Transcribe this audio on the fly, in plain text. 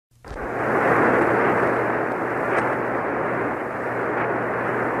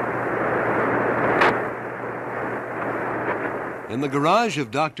In the garage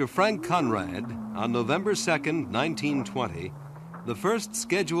of Dr. Frank Conrad, on November 2nd, 1920, the first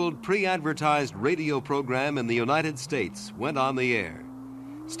scheduled pre-advertised radio program in the United States went on the air.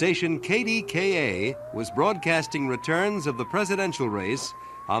 Station KDKA was broadcasting returns of the presidential race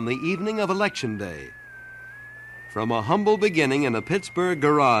on the evening of Election Day. From a humble beginning in a Pittsburgh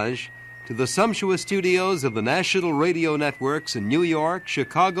garage to the sumptuous studios of the national radio networks in New York,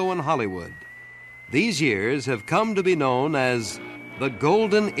 Chicago, and Hollywood, these years have come to be known as the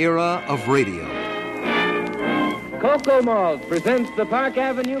golden era of radio. Cocoa Malt presents the Park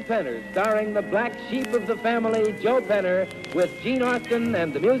Avenue Penners, starring the black sheep of the family, Joe Penner, with Gene Austin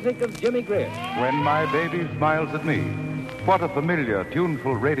and the music of Jimmy Greer. When my baby smiles at me, what a familiar,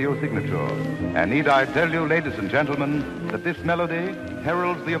 tuneful radio signature. And need I tell you, ladies and gentlemen, that this melody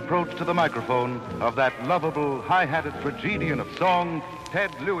heralds the approach to the microphone of that lovable, high-hatted tragedian of song, Ted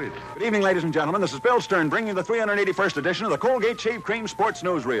Lewis. Good evening, ladies and gentlemen. This is Bill Stern bringing you the 381st edition of the Colgate Shave Cream Sports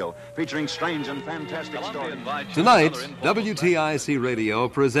Newsreel, featuring strange and fantastic stories. Tonight, WTIC Radio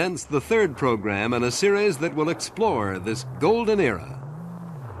presents the third program in a series that will explore this golden era.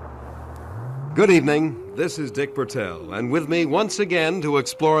 Good evening. This is Dick Bertel, and with me once again to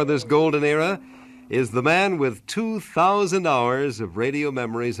explore this golden era is the man with 2,000 hours of radio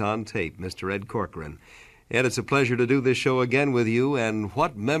memories on tape, Mr. Ed Corcoran. Ed, it's a pleasure to do this show again with you, and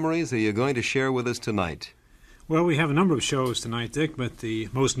what memories are you going to share with us tonight? Well, we have a number of shows tonight, Dick, but the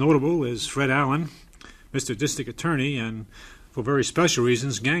most notable is Fred Allen, Mr. District Attorney, and for very special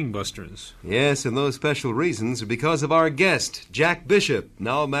reasons, gangbusters. Yes, and those special reasons are because of our guest, Jack Bishop,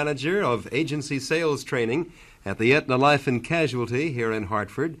 now manager of agency sales training at the Aetna Life and Casualty here in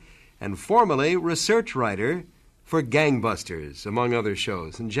Hartford, and formerly research writer for Gangbusters, among other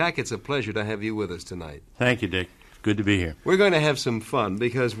shows. And Jack, it's a pleasure to have you with us tonight. Thank you, Dick. Good to be here. We're going to have some fun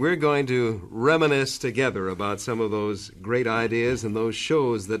because we're going to reminisce together about some of those great ideas and those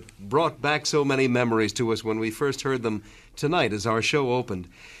shows that brought back so many memories to us when we first heard them tonight as our show opened.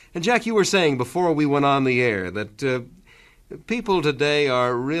 And Jack, you were saying before we went on the air that people today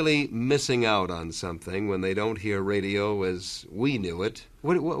are really missing out on something when they don't hear radio as we knew it.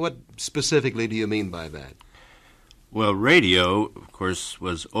 What specifically do you mean by that? Well, radio, of course,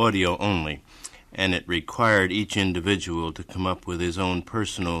 was audio only, and it required each individual to come up with his own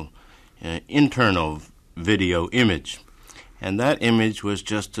personal internal video image. And that image was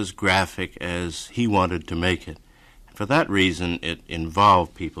just as graphic as he wanted to make it. For that reason, it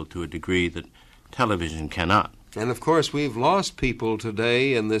involved people to a degree that television cannot. And, of course, we've lost people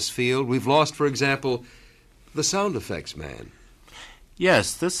today in this field. We've lost, for example, the sound effects man.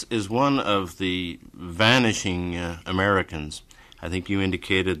 Yes, this is one of the vanishing Americans. I think you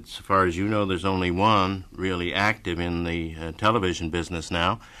indicated, so far as you know, there's only one really active in the television business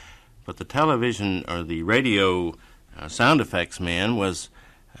now. But the television or the radio sound effects man was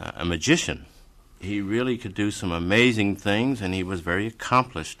a magician. He really could do some amazing things, and he was very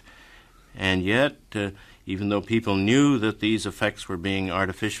accomplished. And yet, even though people knew that these effects were being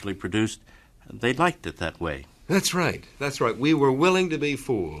artificially produced, they liked it that way. That's right. That's right. We were willing to be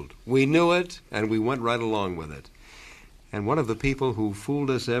fooled. We knew it, and we went right along with it. And one of the people who fooled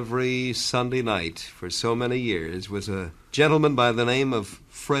us every Sunday night for so many years was a gentleman by the name of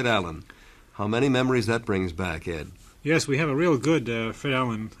Fred Allen. How many memories that brings back, Ed? Yes, we have a real good Fred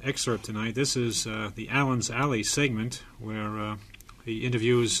Allen excerpt tonight. This is the Allen's Alley segment where he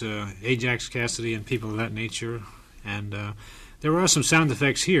interviews Ajax Cassidy and people of that nature. And there are some sound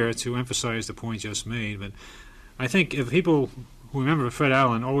effects here to emphasize the point just made. But I think if people who remember Fred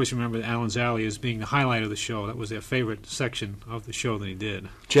Allen always remember Allen's Alley as being the highlight of the show. That was their favorite section of the show that he did.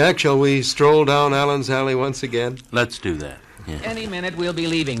 Jack, shall we stroll down Allen's Alley once again? Let's do that. Yeah. Any minute we'll be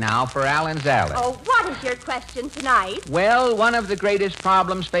leaving now for Allen's Alley. Oh, what is your question tonight? Well, one of the greatest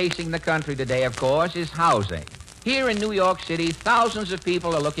problems facing the country today, of course, is housing. Here in New York City, thousands of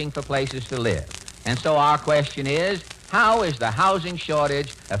people are looking for places to live. And so our question is, how is the housing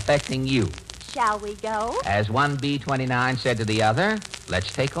shortage affecting you? Shall we go? As one B-29 said to the other,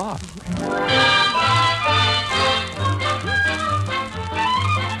 let's take off.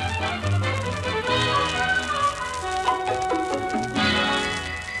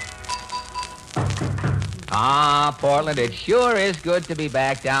 Ah, Portland, it sure is good to be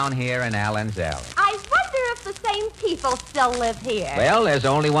back down here in Allen's Alley. I wonder if the same people still live here. Well, there's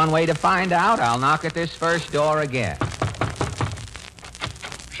only one way to find out. I'll knock at this first door again.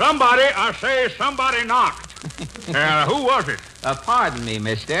 Somebody, I say somebody knocked. Who was it? Pardon me,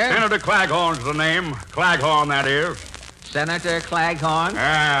 mister. Senator Claghorn's the name. Claghorn, that is. Senator Claghorn?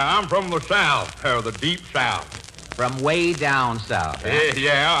 I'm from the South, the deep South. From way down south. Huh?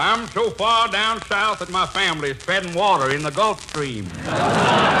 Yeah, I'm so far down south that my family's treading water in the Gulf Stream. Hey,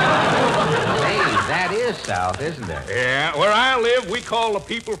 that is south, isn't it? Yeah, where I live, we call the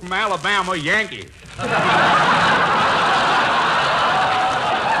people from Alabama Yankees.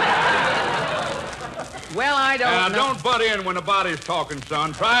 Well, I don't know. Don't butt in when the body's talking,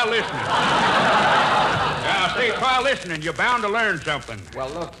 son. Try listening. Try listening. You're bound to learn something. Well,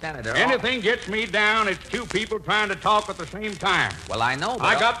 look, Senator. Anything gets me down, it's two people trying to talk at the same time. Well, I know, Bill.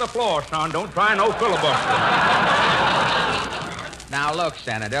 I got the floor, son. Don't try no filibuster. Now, look,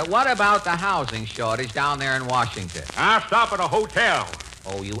 Senator, what about the housing shortage down there in Washington? I stop at a hotel.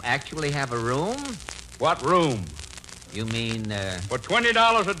 Oh, you actually have a room? What room? You mean, For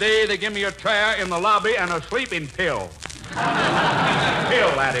 $20 a day, they give me a chair in the lobby and a sleeping pill.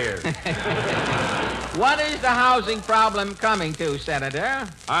 Pill, that is. What is the housing problem coming to, Senator?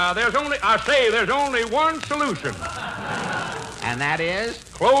 There's only one solution. And that is?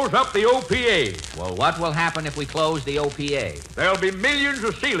 Close up the OPA. Well, what will happen if we close the OPA? There'll be millions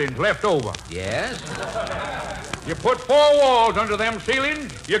of ceilings left over. Yes? You put 4 walls under them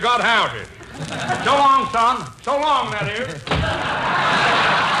ceilings, you got houses. So long, son. So long, that is.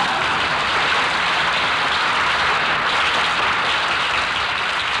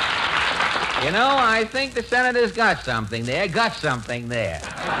 You know, I think the senator's got something there.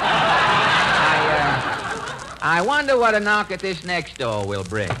 I wonder what a knock at this next door will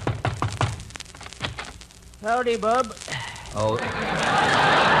bring. Howdy, Bub. Oh.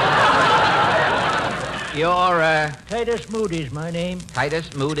 You're, Titus Moody's my name.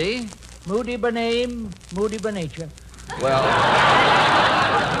 Titus Moody? Moody by name, Moody by nature. Well,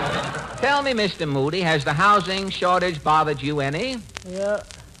 tell me, Mr. Moody, has the housing shortage bothered you any? Yeah,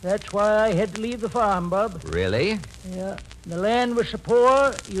 that's why I had to leave the farm, Bub. Really? Yeah. The land was so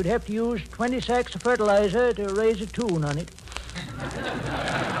poor, you'd have to use 20 sacks of fertilizer to raise a tune on it.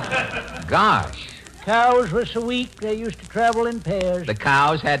 Gosh. Cows were so weak, they used to travel in pairs. The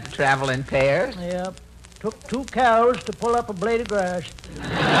cows had to travel in pairs? Yeah. Took 2 cows to pull up a blade of grass.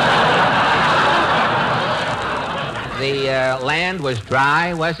 The land was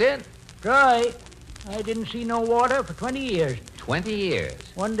dry, was it? Dry. I didn't see no water for 20 years. 20 years?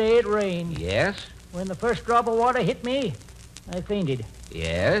 One day it rained. Yes? When the first drop of water hit me, I fainted.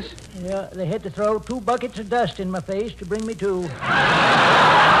 Yes? Yeah, they had to throw 2 buckets of dust in my face to bring me to.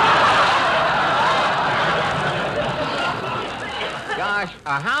 Gosh,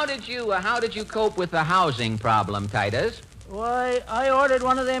 how did you cope with the housing problem, Titus? Why, I ordered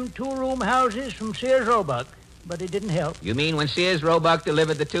one of them 2-room houses from Sears Roebuck, but it didn't help. You mean when Sears Roebuck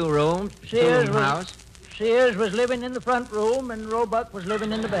delivered the 2-room house? Sears was living in the front room, and Roebuck was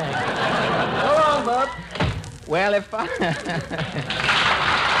living in the back. So long, Bub. Well, if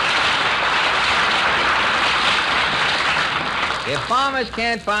farmers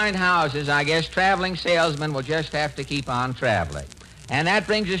can't find houses, I guess traveling salesmen will just have to keep on traveling. And that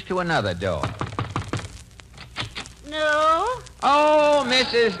brings us to another door. No? Oh,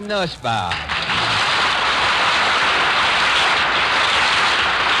 Mrs. Nussbaum.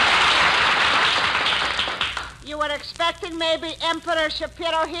 You were expecting maybe Emperor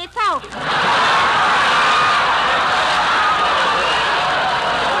Shapiro-Hito?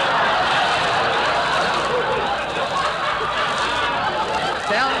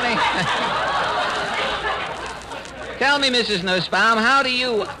 Tell me, Mrs. Nussbaum, how do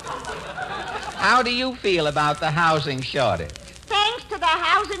you feel about the housing shortage? Thanks to the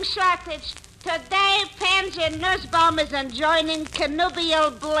housing shortage, today Pansy Nussbaum is enjoying connubial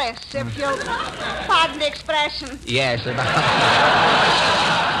bliss, if you'll pardon the expression. Yes,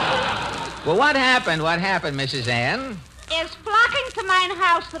 Well, what happened, Mrs. Ann? Is flocking to mine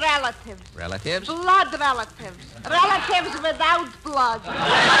house relatives. Relatives? Blood relatives. Relatives without blood.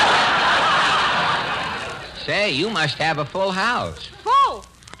 Say, you must have a full house. Full.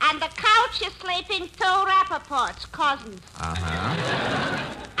 And the couch is sleeping 2 Rappaports, cousins. Uh-huh.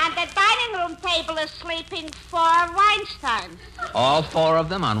 And the dining room table is sleeping 4 Weinsteins. All 4 of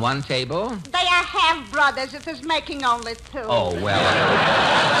them on one table? They are half-brothers. It is making only 2. Oh, well,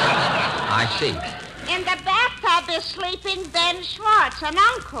 I see. In the bathtub is sleeping Ben Schwartz, an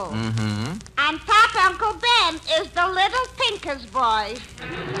uncle. Mm-hmm. And top Uncle Ben is the little Pinker's boy.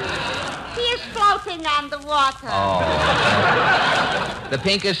 He is floating on the water. Oh. The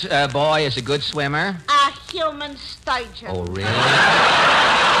Pinkus boy is a good swimmer? A human sturgeon. Oh, really?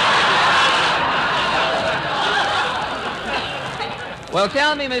 Well,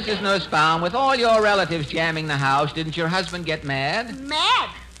 tell me, Mrs. Nussbaum, with all your relatives jamming the house, didn't your husband get mad? Mad?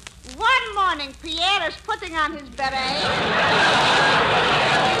 One morning, Pierre is putting on his beret.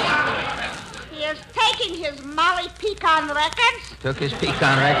 He is taking his his Molly Pecan records. Took his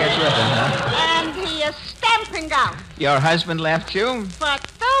pecan records with him, huh? And he is stamping out. Your husband left you? For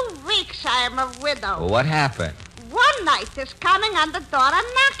 2 weeks I am a widow. Well, what happened? One night is coming on the door and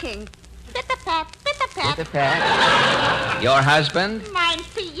knocking. Pit-a-pat, pit-a-pat. Pit-a-pat. Your husband? Mine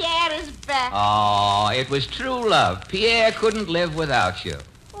Pierre is back. Oh, it was true love. Pierre couldn't live without you.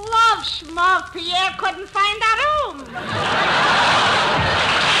 Love, small Pierre couldn't find a room.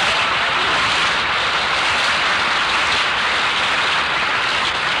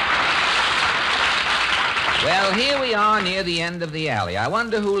 Well, here we are near the end of the alley. I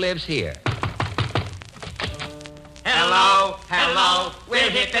wonder who lives here. Hello, hello, we're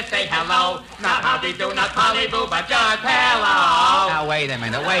here to say hello. Not howdy-do, not polly-boo, but just hello. Now, wait a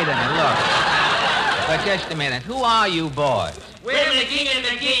minute, look. But just a minute, who are you boys? We're McGee and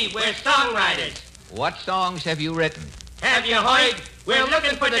McGee, we're songwriters. What songs have you written? Have you heard? We're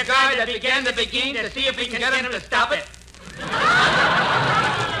looking for the guy that began the begin to see if we can get him to stop it.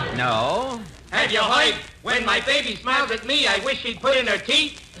 No. Have you heard? When my baby smiles at me, I wish she'd put in her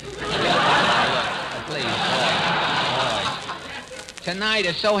teeth. Please, boys. Tonight,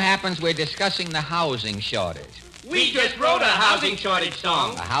 it so happens we're discussing the housing shortage. We just wrote a housing shortage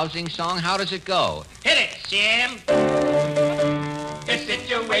song. A housing song? How does it go? Hit it, Sam. The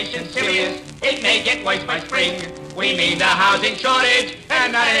situation's serious. It may get worse by spring. We mean the housing shortage,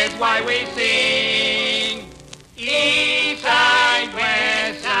 and that is why we sing. East side,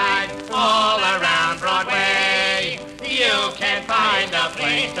 west side, all around Broadway. You can find a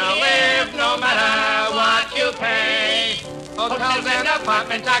place to live no matter what you pay. Hotels and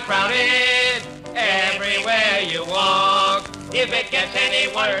apartments are crowded everywhere you walk. If it gets any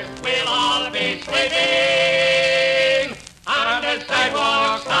worse, we'll all be sleeping on the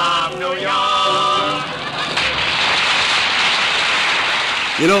sidewalks of New York.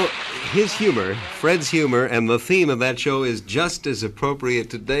 You know, his humor, Fred's humor, and the theme of that show is just as appropriate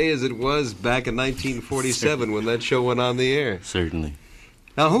today as it was back in 1947 when that show went on the air. Certainly.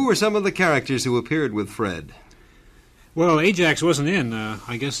 Now, who were some of the characters who appeared with Fred? Well, Ajax wasn't in.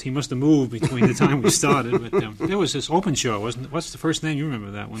 I guess he must have moved between the time we started. But there was this Openshaw, wasn't it? What's the first name? You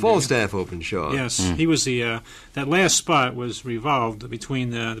remember that one? Falstaff Openshaw. Yes, he was the. That last spot was revolved between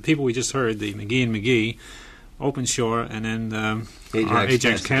the people we just heard, the McGee and McGee, Openshaw, and then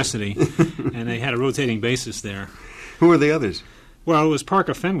Ajax Cassidy. And they had a rotating basis there. Who were the others? Well, it was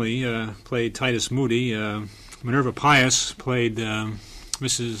Parker Fenley played Titus Moody. Minerva Pius played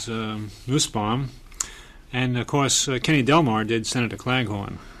Mrs. Nussbaum. And, of course, Kenny Delmar did Senator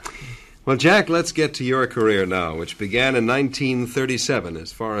Claghorn. Well, Jack, let's get to your career now, which began in 1937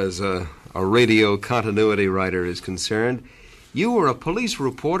 as far as a radio continuity writer is concerned. You were a police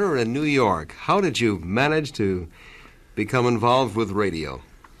reporter in New York. How did you manage to become involved with radio?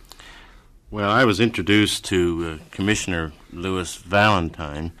 Well, I was introduced to Commissioner Lewis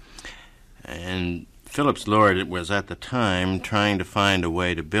Valentine, and Phillips Lord was at the time trying to find a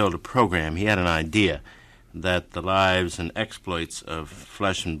way to build a program. He had an idea that the lives and exploits of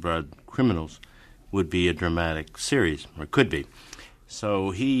flesh and blood criminals would be a dramatic series, or could be.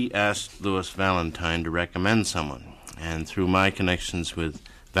 So he asked Lewis Valentine to recommend someone. And through my connections with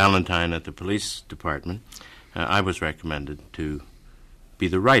Valentine at the police department, I was recommended to be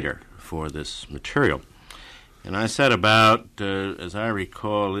the writer for this material. And I set about, as I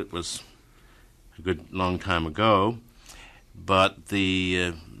recall, it was a good long time ago, but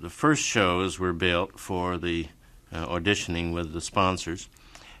the first shows were built for the auditioning with the sponsors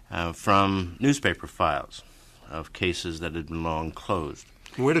from newspaper files of cases that had been long closed.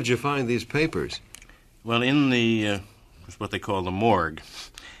 Where did you find these papers? Well, in the what they call the morgue,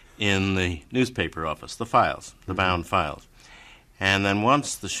 in the newspaper office, the files, the bound files. And then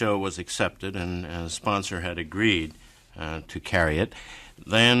once the show was accepted and a sponsor had agreed to carry it,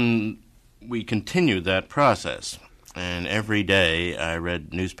 then we continued that process. And every day I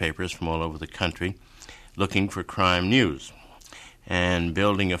read newspapers from all over the country looking for crime news and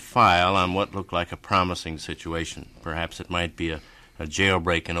building a file on what looked like a promising situation. Perhaps it might be a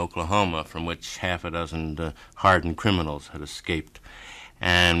jailbreak in Oklahoma from which half a dozen hardened criminals had escaped.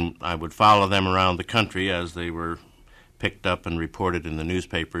 And I would follow them around the country as they were picked up and reported in the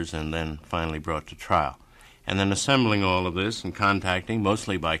newspapers and then finally brought to trial. And then assembling all of this and contacting,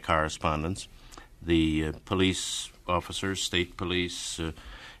 mostly by correspondence, the police officers, state police,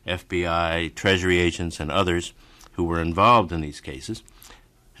 FBI, Treasury agents, and others who were involved in these cases,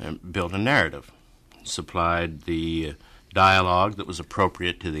 built a narrative, supplied the dialogue that was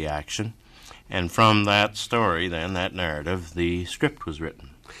appropriate to the action, and from that story, then, that narrative, the script was written.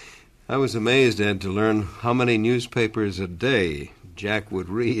 I was amazed, Ed, to learn how many newspapers a day Jack would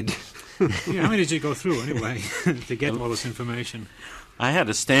read. Yeah, how many did you go through, anyway, to get all this information? I had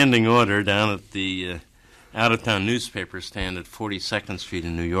a standing order down at the out-of-town newspaper stand at 42nd Street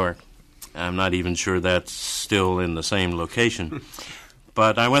in New York. I'm not even sure that's still in the same location.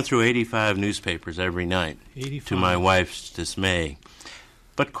 But I went through 85 newspapers every night, 85. To my wife's dismay.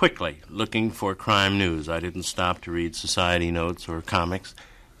 But quickly, looking for crime news. I didn't stop to read society notes or comics,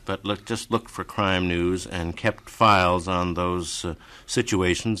 but just looked for crime news and kept files on those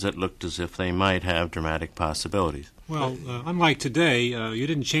situations that looked as if they might have dramatic possibilities. Well, unlike today, you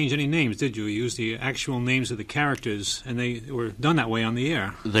didn't change any names, did you? You used the actual names of the characters, and they were done that way on the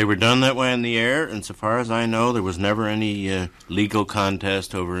air. They were done that way on the air, and so far as I know, there was never any legal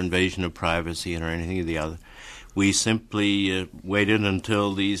contest over invasion of privacy or anything of the other. We simply waited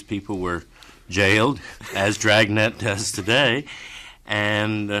until these people were jailed, as Dragnet does today,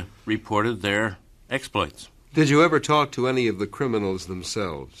 and reported their exploits. Did you ever talk to any of the criminals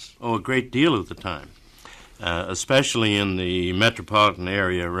themselves? Oh, a great deal of the time, especially in the metropolitan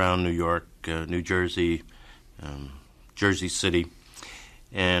area around New York, New Jersey, Jersey City,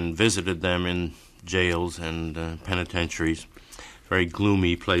 and visited them in jails and penitentiaries, very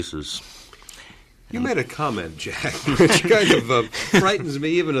gloomy places. You made a comment, Jack, which kind of frightens me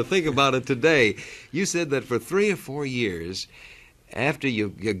even to think about it today. You said that for 3 or 4 years, after you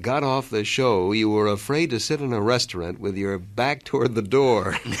got off the show, you were afraid to sit in a restaurant with your back toward the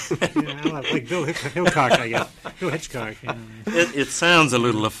door. Yeah, like Bill Hitchcock, I guess. Bill Hitchcock. Yeah. It sounds a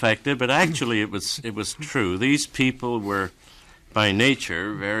little affected, but actually it was true. These people were, by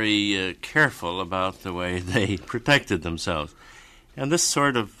nature, very careful about the way they protected themselves. And this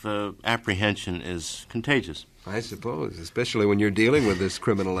sort of apprehension is contagious. I suppose, especially when you're dealing with this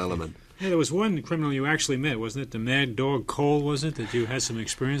criminal element. Yeah, there was one criminal you actually met, wasn't it? The Mad Dog Cole, was it, that you had some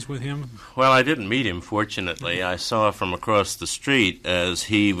experience with him? Well, I didn't meet him, fortunately. I saw from across the street as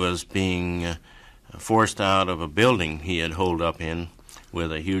he was being forced out of a building he had holed up in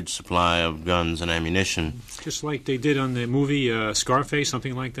with a huge supply of guns and ammunition. Just like they did on the movie Scarface,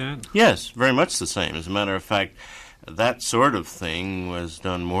 something like that? Yes, very much the same. As a matter of fact, that sort of thing was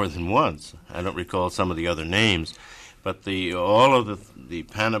done more than once. I don't recall some of the other names, but all of the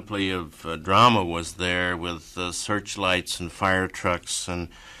panoply of drama was there with searchlights and fire trucks and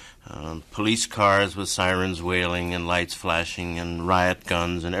police cars with sirens wailing and lights flashing and riot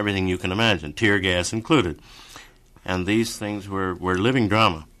guns and everything you can imagine, tear gas included. And these things were living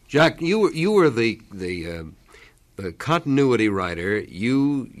drama. Jack, you were the continuity writer.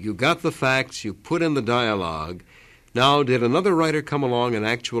 You got the facts. You put in the dialogue. Now, did another writer come along and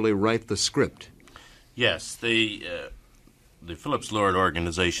actually write the script? Yes, the Phillips Lord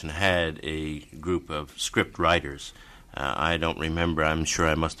organization had a group of script writers. I don't remember. I'm sure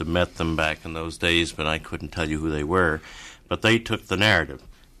I must have met them back in those days, but I couldn't tell you who they were. But they took the narrative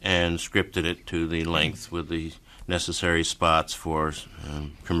and scripted it to the length with the necessary spots for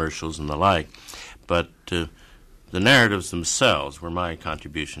commercials and the like. But the narratives themselves were my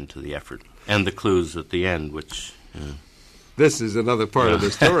contribution to the effort, and the clues at the end, which... This is another part of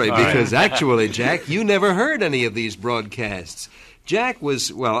the story, because actually, Jack, you never heard any of these broadcasts. Jack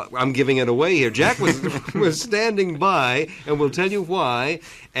was, well, I'm giving it away here. Jack was standing by, and we'll tell you why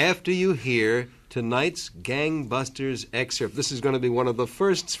after you hear tonight's Gangbusters excerpt. This is going to be one of the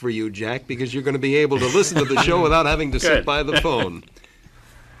firsts for you, Jack, because you're going to be able to listen to the show without having to sit by the phone.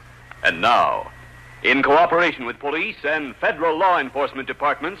 And now, in cooperation with police and federal law enforcement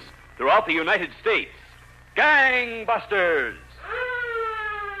departments throughout the United States, Gangbusters!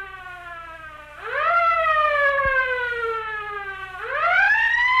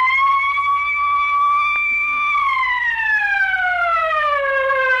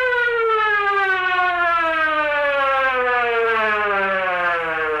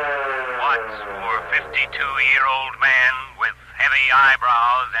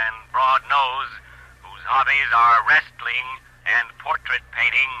 Eyebrows and broad nose, whose hobbies are wrestling and portrait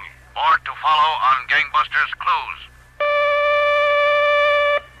painting. More to follow on Gangbusters Clues.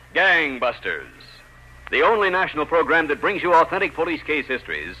 Gangbusters, the only national program that brings you authentic police case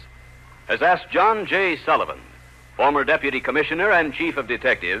histories, has asked John J. Sullivan, former Deputy Commissioner and Chief of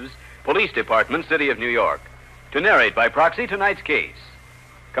Detectives, Police Department, City of New York, to narrate by proxy tonight's case.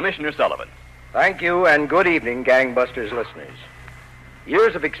 Commissioner Sullivan. Thank you, and good evening, Gangbusters listeners.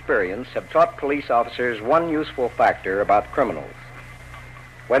 Years of experience have taught police officers one useful factor about criminals.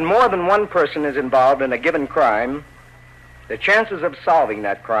 When more than one person is involved in a given crime, the chances of solving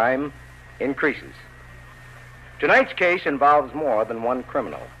that crime increases. Tonight's case involves more than one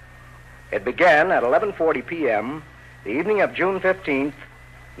criminal. It began at 11:40 p.m., the evening of June 15th,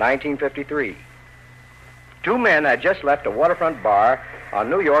 1953. Two men had just left a waterfront bar on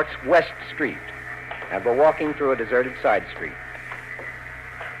New York's West Street and were walking through a deserted side street.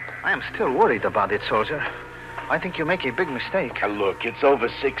 I am still worried about it, soldier. I think you make a big mistake. Look, it's over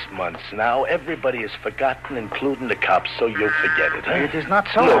 6 months now. Everybody has forgotten, including the cops, so you'll forget it, huh? It is not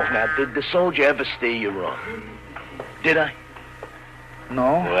so. Look, now, did the soldier ever steer you wrong? Did I?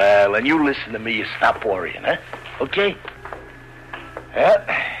 No. Well, and you listen to me, you stop worrying, huh? Okay? Well,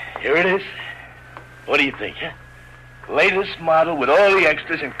 here it is. What do you think, huh? Latest model with all the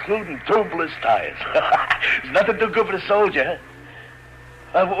extras, including tubeless tires. There's nothing too good for the soldier,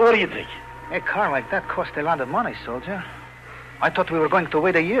 huh? What do you think? A car like that costs a lot of money, soldier. I thought we were going to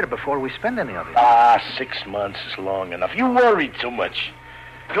wait a year before we spend any of it. 6 months is long enough. You worry too much.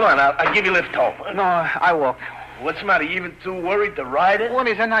 Come on, I'll give you a lift home. No, I walk. What's the matter? You even too worried to ride it? Well,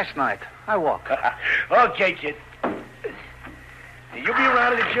 it's a nice night. I walk. Okay, kid. You'll be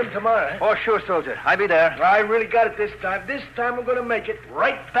around at the gym tomorrow, huh? Oh, sure, soldier. I'll be there. I really got it this time. This time I'm going to make it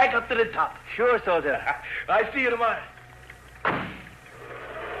right back up to the top. Sure, soldier. I'll see you tomorrow.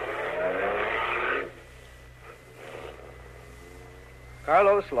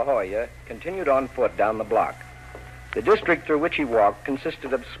 Carlos La Jolla continued on foot down the block. The district through which he walked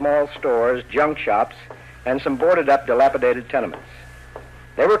consisted of small stores, junk shops, and some boarded-up, dilapidated tenements.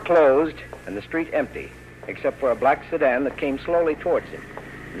 They were closed and the street empty, except for a black sedan that came slowly towards him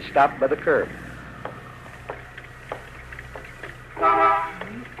and stopped by the curb.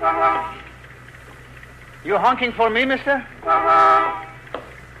 You honking for me, mister?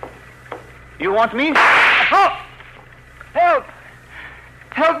 You want me? Oh! Help!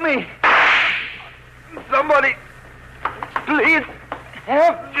 Help me! Somebody, please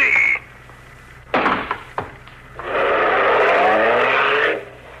help me!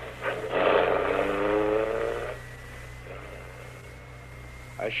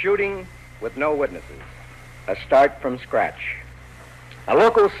 A shooting with no witnesses. A start from scratch. A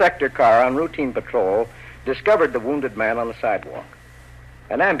local sector car on routine patrol discovered the wounded man on the sidewalk.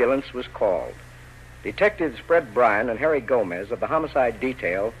 An ambulance was called. Detectives Fred Bryan and Harry Gomez of the homicide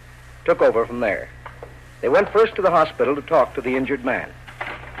detail took over from there. They went first to the hospital to talk to the injured man.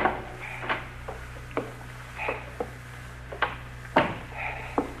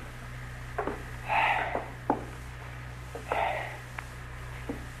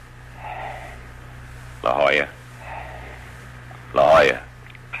 La Jolla. La Jolla.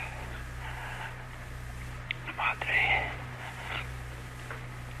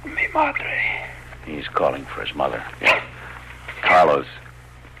 Mi madre. He's calling for his mother. Yeah. Carlos,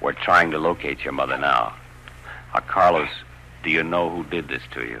 we're trying to locate your mother now. Carlos, do you know who did this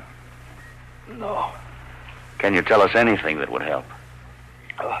to you? No. Can you tell us anything that would help?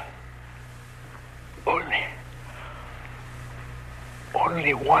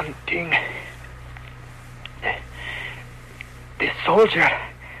 Only one thing. The soldier.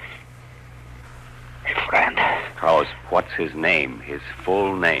 A friend. Carlos, what's his name? His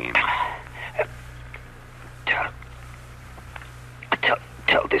full name?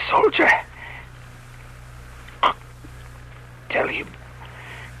 Tell the soldier. Tell him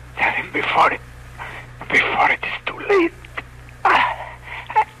before it is too late.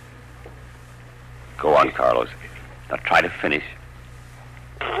 Go on, Carlos. Now try to finish.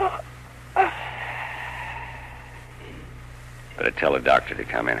 Better tell the doctor to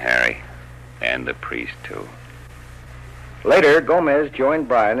come in, Harry. And the priest, too. Later, Gomez joined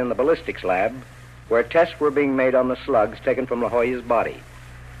Bryan in the ballistics lab, where tests were being made on the slugs taken from La Jolla's body.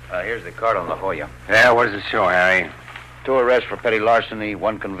 Here's the card on La Jolla. Yeah, what does it show, Harry? 2 arrests for petty larceny,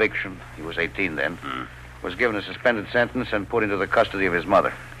 1 conviction. He was 18 then. Was given a suspended sentence and put into the custody of his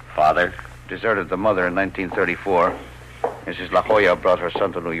mother. Father? Deserted the mother in 1934. Mrs. La Jolla brought her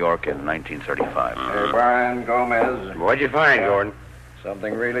son to New York in 1935. Hey, Bryan, Gomez. What'd you find, Gordon?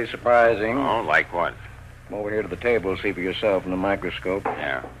 Something really surprising. Oh, like what? Come over here to the table, see for yourself in the microscope.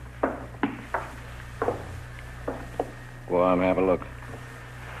 Yeah. Go on, have a look.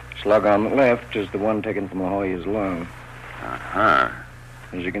 Slug on the left is the one taken from La Jolla's lung. Uh-huh.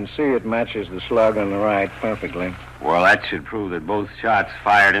 As you can see, it matches the slug on the right perfectly. Well, that should prove that both shots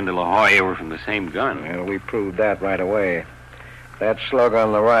fired into La Jolla were from the same gun. Well, we proved that right away. That slug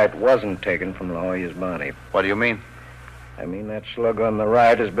on the right wasn't taken from La Jolla's body. What do you mean? I mean, that slug on the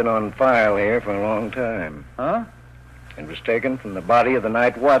right has been on file here for a long time. Huh? It was taken from the body of the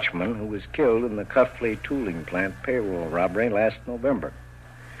night watchman who was killed in the Cuffley tooling plant payroll robbery last November.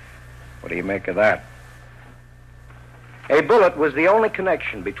 What do you make of that? A bullet was the only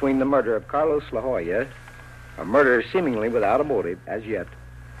connection between the murder of Carlos La Jolla, a murder seemingly without a motive as yet,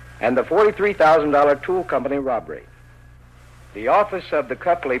 and the $43,000 tool company robbery. The office of the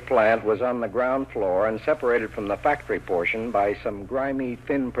Cuffley plant was on the ground floor and separated from the factory portion by some grimy,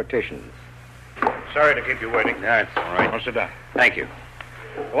 thin partitions. Sorry to keep you waiting. That's all right. Well, sit down. Thank you.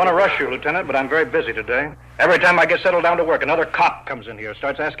 I want to rush you, Lieutenant, but I'm very busy today. Every time I get settled down to work, another cop comes in here,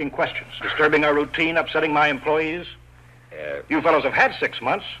 starts asking questions, disturbing our routine, upsetting my employees. You fellows have had 6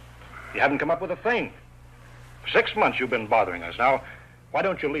 months. You haven't come up with a thing. For 6 months you've been bothering us. Now, why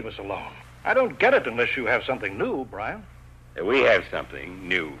don't you leave us alone? I don't get it unless you have something new, Brian. We have something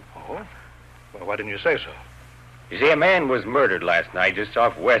new. Oh? Well, why didn't you say so? You see, a man was murdered last night just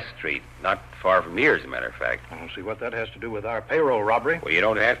off West Street, not far from here, as a matter of fact. I don't see what that has to do with our payroll robbery. Well, you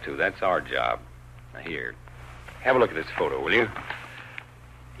don't have to. That's our job. Now, here, have a look at this photo, will you?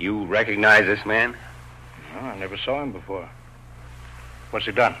 You recognize this man? No, I never saw him before. What's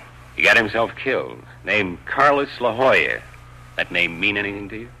he done? He got himself killed. Named Carlos La Jolla. That name mean anything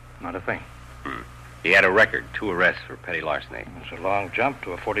to you? Not a thing. He had a record, 2 arrests for petty larceny. It's a long jump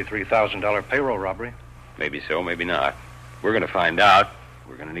to a $43,000 payroll robbery. Maybe so, maybe not. We're going to find out.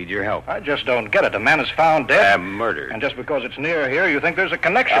 We're going to need your help. I just don't get it. A man is found dead. Murdered. And just because it's near here, you think there's a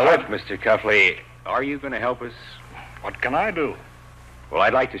connection. Now, look, Mr. Cuffley, are you going to help us? What can I do? Well,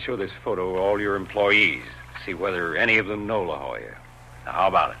 I'd like to show this photo to all your employees, see whether any of them know La Jolla. Now, how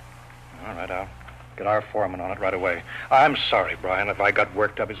about it? All right, I'll get our foreman on it right away. I'm sorry, Brian, if I got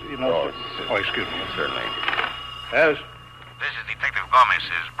worked up. Excuse me. Certainly. Yes? This is Detective Gomez.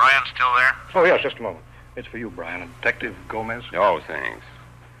 Is Brian still there? Oh, yes, just a moment. It's for you, Brian. Detective Gomez. Oh, thanks.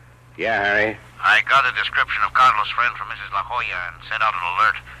 Yeah, Harry? I got a description of Carlos' friend from Mrs. La Jolla and sent out an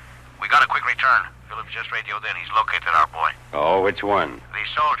alert. We got a quick return. Phillips just radioed in. He's located our boy. Oh, which one? The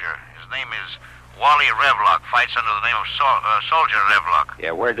soldier. His name is Wally Revlock. Fights under the name of Soldier Revlock.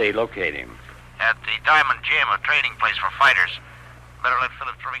 Yeah, where'd they locate him? At the Diamond Gym, a training place for fighters. Better let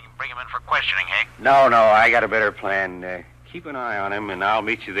Phillips bring him in for questioning, eh? No, I got a better plan. Keep an eye on him, and I'll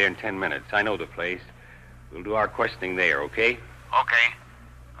meet you there in 10 minutes. I know the place. We'll do our questioning there, okay? Okay.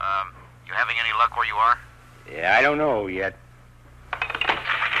 You having any luck where you are? Yeah, I don't know yet.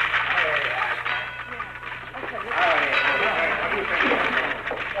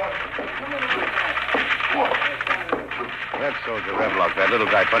 That's Soldier Revlock. That little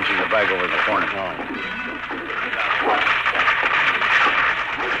guy punching the bag over the corner.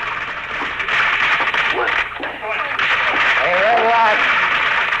 Hey, Revlock.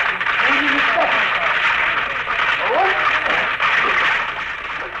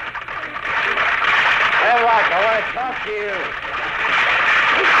 Revlock, I want to talk to you.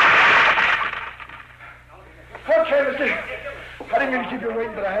 Okay, mister. I didn't mean to keep you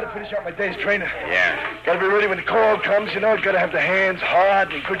waiting, but I had to finish out my day's training. Yeah. Gotta be ready when the call comes, you know. Gotta have the hands hard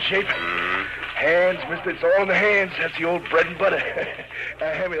and in good shape. Hands, mister, it's all in the hands. That's the old bread and butter.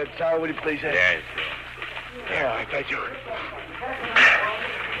 Hand me that towel, will you, please? Yes. Yeah, all right, thank you.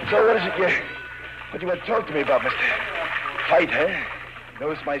 So what is it what you want to talk to me about, mister? Fight, huh?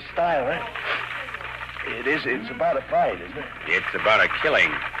 Knows my style, huh? It's about a fight, isn't it? It's about a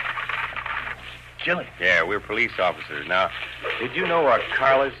killing. Killing? Yeah, we're police officers. Now, did you know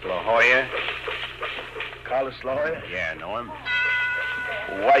Carlos La Jolla? Carlos La Jolla? Yeah, know him?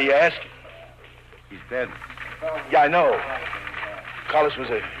 Why you ask? He's dead. Yeah, I know. Carlos was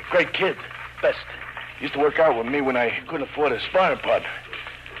a great kid. Best. Used to work out with me when I couldn't afford a sparring partner.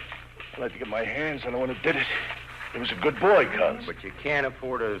 I'd like to get my hands on the one who did it. He was a good boy, Carlos. But you can't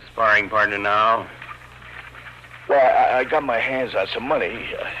afford a sparring partner now. Well, I got my hands on some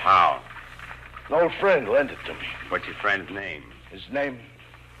money. How? An old friend lent it to me. What's your friend's name? His name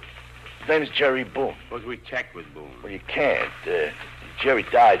is Jerry Boone. Suppose we check with Boone. Well, you can't. Jerry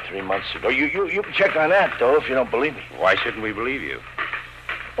died 3 months ago. You can check on that, though, if you don't believe me. Why shouldn't we believe you?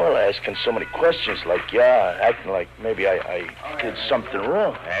 Well, asking so many questions like acting like maybe I did something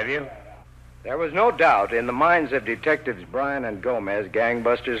wrong. Have you? There was no doubt in the minds of Detectives Bryan and Gomez,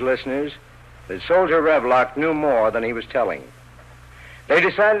 Gangbusters listeners, that Soldier Revlock knew more than he was telling. They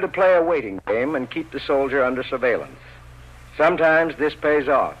decided to play a waiting game and keep the soldier under surveillance. Sometimes this pays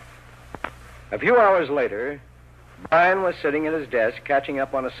off. A few hours later, Bryan was sitting at his desk catching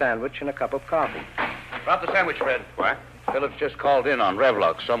up on a sandwich and a cup of coffee. Drop the sandwich, Fred. What? Phillips just called in on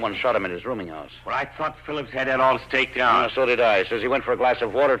Revlock. Someone shot him in his rooming house. Well, I thought Phillips had that all staked out. So did I. Says he went for a glass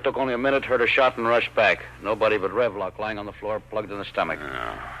of water, took only a minute, heard a shot, and rushed back. Nobody but Revlock lying on the floor, plugged in the stomach.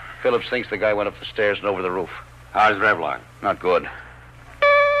 Oh. Phillips thinks the guy went up the stairs and over the roof. How's Revlock? Not good.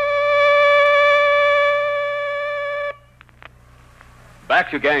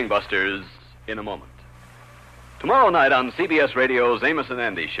 Back to Gangbusters in a moment. Tomorrow night on CBS Radio's Amos and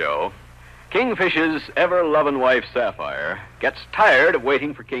Andy show, Kingfish's ever-loving wife, Sapphire, gets tired of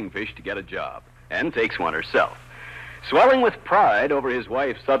waiting for Kingfish to get a job and takes one herself. Swelling with pride over his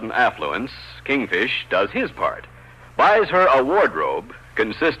wife's sudden affluence, Kingfish does his part. Buys her a wardrobe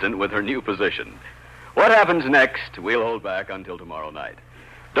consistent with her new position. What happens next, we'll hold back until tomorrow night.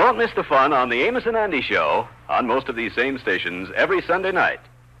 Don't miss the fun on the Amos and Andy Show on most of these same stations every Sunday night.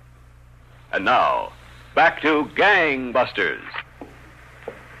 And now, back to Gangbusters.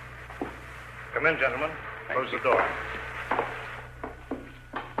 Come in, gentlemen. Close the door.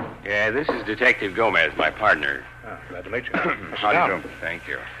 Yeah, this is Detective Gomez, my partner. Glad to meet you. How do you do? Thank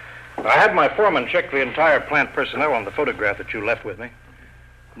you. I had my foreman check the entire plant personnel on the photograph that you left with me.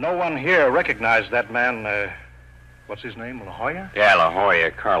 No one here recognized that man, what's his name, La Jolla? Yeah, La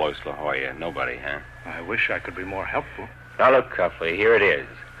Jolla, Carlos La Jolla. Nobody, huh? I wish I could be more helpful. Now, look, Cuffley, here it is.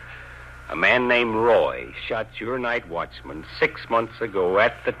 A man named Roy shot your night watchman 6 months ago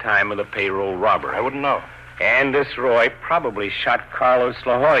at the time of the payroll robbery. I wouldn't know. And this Roy probably shot Carlos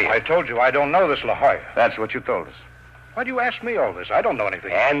La Jolla. I told you I don't know this La Jolla. That's what you told us. Why do you ask me all this? I don't know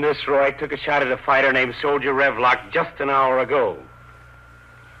anything. And this Roy took a shot at a fighter named Soldier Revlock just an hour ago.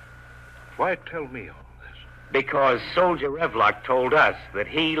 Why tell me all this? Because Soldier Revlock told us that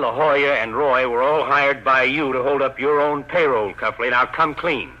he, La Jolla, and Roy were all hired by you to hold up your own payroll, Cuffley. Now, come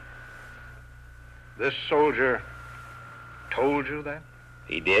clean. This soldier told you that?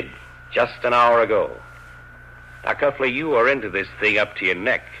 He did, just an hour ago. Now, Cuffley, you are into this thing up to your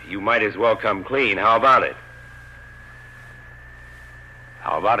neck. You might as well come clean. How about it?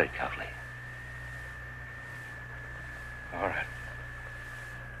 How about it, Cuffley? All right.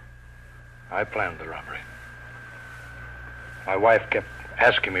 I planned the robbery. My wife kept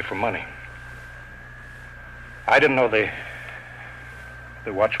asking me for money. I didn't know the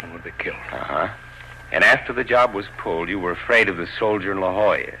watchman would be killed. Uh-huh. And after the job was pulled, you were afraid of the soldier and La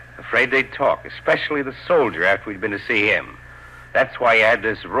Jolla. Afraid they'd talk, especially the soldier after we'd been to see him. That's why you had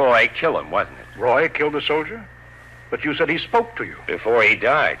this Roy kill him, wasn't it? Roy killed the soldier? But you said he spoke to you. Before he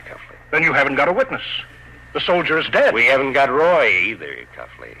died, Cuffley. Then you haven't got a witness. The soldier is dead. We haven't got Roy either,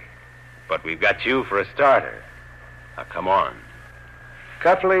 Cuffley. But we've got you for a starter. Now, come on.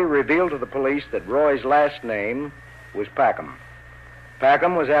 Cuffley revealed to the police that Roy's last name was Packham.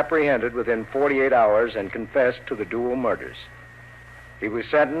 Packham was apprehended within 48 hours and confessed to the dual murders. He was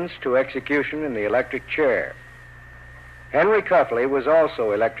sentenced to execution in the electric chair. Henry Cuffley was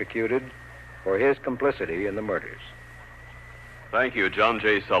also electrocuted for his complicity in the murders. Thank you, John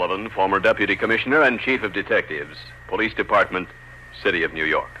J. Sullivan, former Deputy Commissioner and Chief of Detectives, Police Department, City of New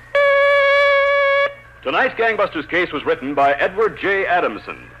York. Tonight's Gangbusters case was written by Edward J.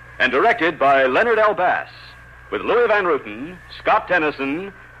 Adamson and directed by Leonard L. Bass, with Louis Van Ruten, Scott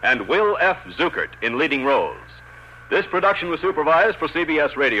Tennyson, and Will F. Zuckert in leading roles. This production was supervised for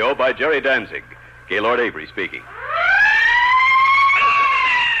CBS Radio by Jerry Danzig. Gaylord Avery speaking.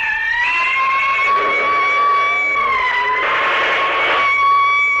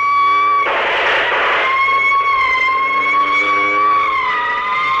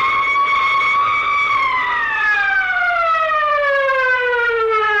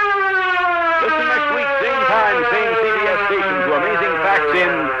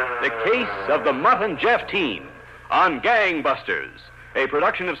 Of the Mutt and Jeff team on Gangbusters, a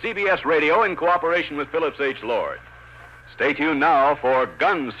production of CBS Radio in cooperation with Phillips H. Lord. Stay tuned now for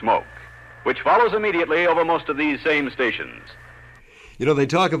Gunsmoke, which follows immediately over most of these same stations. You know, they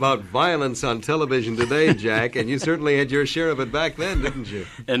talk about violence on television today, Jack, and you certainly had your share of it back then, didn't you?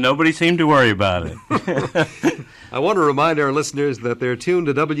 And nobody seemed to worry about it. I want to remind our listeners that they're tuned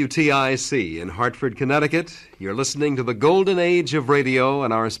to WTIC in Hartford, Connecticut. You're listening to the golden age of radio,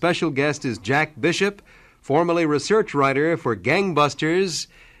 and our special guest is Jack Bishop, formerly research writer for Gangbusters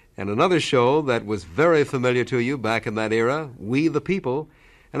and another show that was very familiar to you back in that era, We the People.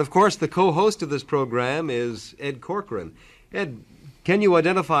 And, of course, the co-host of this program is Ed Corcoran. Ed, can you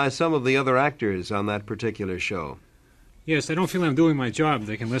identify some of the other actors on that particular show? Yes, I don't feel I'm doing my job,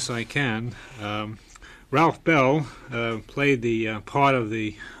 Dick, unless I can. Ralph Bell played the part of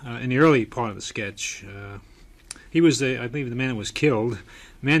the in the early part of the sketch. He was, I believe, the man that was killed.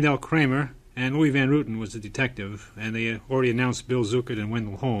 Mandel Kramer and Louis Van Ruten was the detective, and they already announced Bill Zuckert and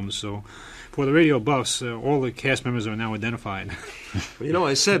Wendell Holmes. So, for the radio buffs, all the cast members are now identified. Well, you know,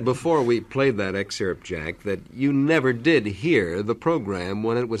 I said before we played that excerpt, Jack, that you never did hear the program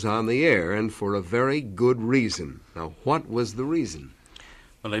when it was on the air, and for a very good reason. Now, what was the reason?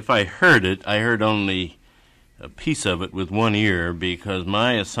 Well, if I heard it, I heard only a piece of it with one ear, because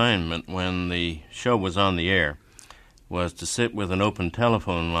my assignment when the show was on the air was to sit with an open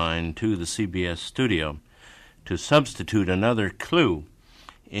telephone line to the CBS studio to substitute another clue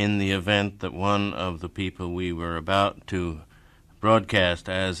in the event that one of the people we were about to broadcast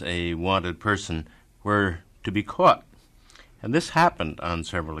as a wanted person were to be caught. And this happened on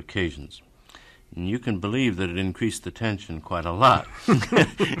several occasions. And you can believe that it increased the tension quite a lot.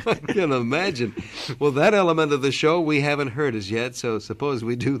 I can imagine. Well, that element of the show we haven't heard as yet, so suppose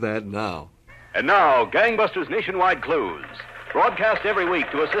we do that now. And now, Gangbusters Nationwide Clues, broadcast every week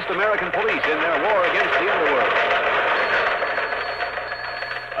to assist American police in their war against the underworld.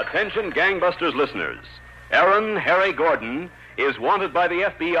 Attention, Gangbusters listeners. Aaron Harry Gordon is wanted by the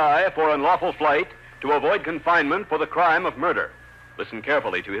FBI for unlawful flight to avoid confinement for the crime of murder. Listen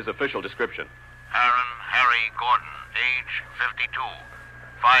carefully to his official description. Aaron Harry Gordon, age 52,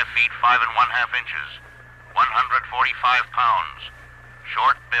 5 feet 5 1/2 inches, 145 pounds,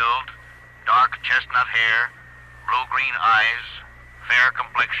 short build, dark chestnut hair, blue-green eyes, fair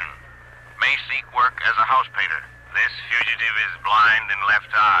complexion, may seek work as a house painter. This fugitive is blind in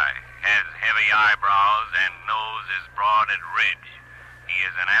left eye, has heavy eyebrows, and nose is broad at ridge. He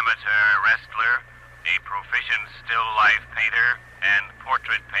is an amateur wrestler, a proficient still life painter, and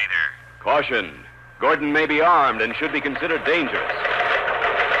portrait painter. Caution. Gordon may be armed and should be considered dangerous.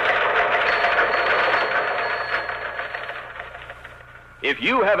 If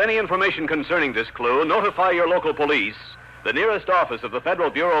you have any information concerning this clue, notify your local police, the nearest office of the Federal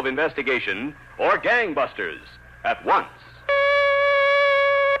Bureau of Investigation, or Gangbusters at once.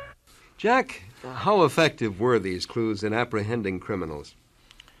 Jack, how effective were these clues in apprehending criminals?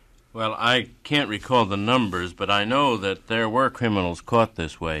 Well, I can't recall the numbers, but I know that there were criminals caught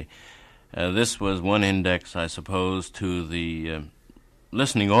this way. This was one index, I suppose, to the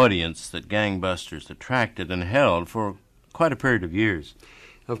listening audience that Gangbusters attracted and held for quite a period of years.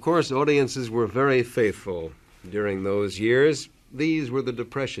 Of course, audiences were very faithful during those years. These were the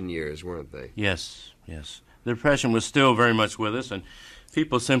Depression years, weren't they? Yes, yes. The Depression was still very much with us, and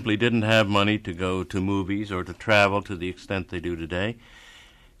people simply didn't have money to go to movies or to travel to the extent they do today.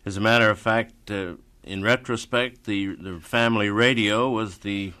 As a matter of fact, in retrospect, the family radio was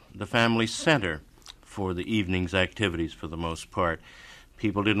the family center for the evening's activities for the most part.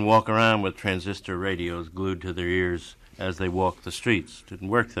 People didn't walk around with transistor radios glued to their ears as they walked the streets. It didn't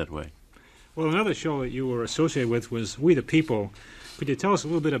work that way. Well, another show that you were associated with was We the People. Could you tell us a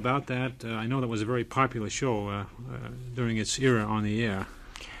little bit about that? I know that was a very popular show during its era on the air.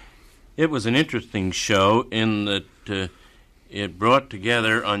 It was an interesting show in that it brought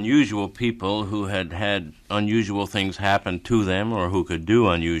together unusual people who had had unusual things happen to them or who could do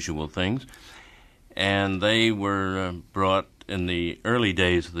unusual things. And they were brought, in the early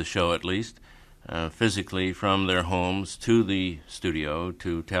days of the show at least, physically from their homes to the studio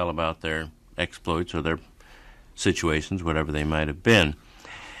to tell about their exploits or their situations, whatever they might have been.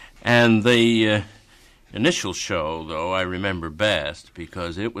 And the initial show, though, I remember best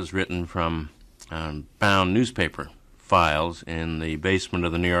because it was written from bound newspaper files in the basement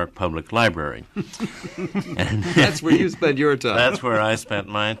of the New York Public Library. And that's where you spent your time. That's where I spent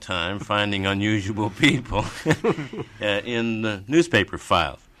my time, finding unusual people in the newspaper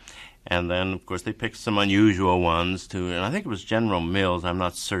files. And then, of course, they picked some unusual ones, and I think it was General Mills, I'm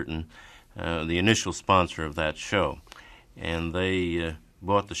not certain, the initial sponsor of that show. And they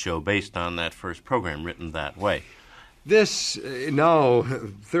bought the show based on that first program written that way. This, now,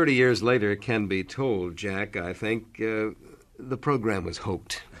 30 years later, can be told, Jack, I think the program was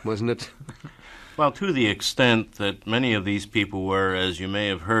hoaxed, wasn't it? Well, to the extent that many of these people were, as you may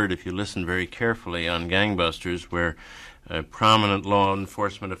have heard if you listened very carefully on Gangbusters, where a prominent law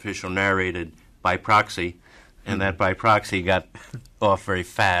enforcement official narrated by proxy, and that by proxy got off very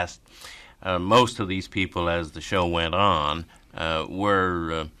fast. Most of these people, as the show went on,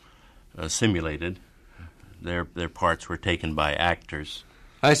 were simulated. Their parts were taken by actors.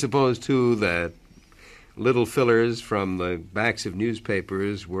 I suppose, too, that little fillers from the backs of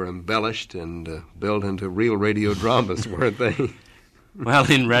newspapers were embellished and built into real radio dramas, weren't they?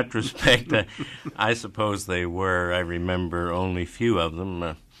 Well, in retrospect, I suppose they were. I remember only few of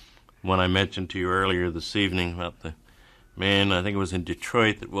them. One I mentioned to you earlier this evening about the man, I think it was in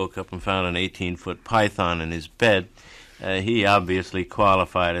Detroit, that woke up and found an 18-foot python in his bed. He obviously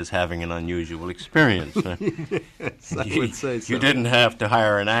qualified as having an unusual experience. Yes, I would say so. You didn't have to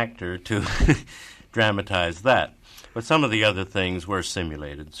hire an actor to dramatize that. But some of the other things were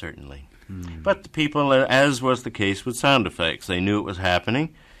simulated, certainly. But the people, as was the case with sound effects, they knew it was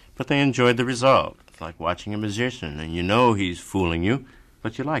happening, but they enjoyed the result. It's like watching a musician, and you know he's fooling you,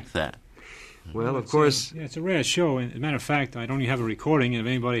 but you like that. Well, of course... It's a rare show. As a matter of fact, I don't even have a recording, and if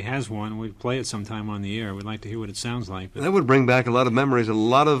anybody has one, we'd play it sometime on the air. We'd like to hear what it sounds like. That would bring back a lot of memories, a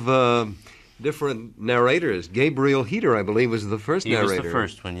lot of different narrators. Gabriel Heater, I believe, was the first narrator. He was the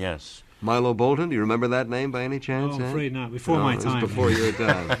first one, yes. Milo Bolton, do you remember that name by any chance? Oh, I'm afraid not. Before my time. It was before your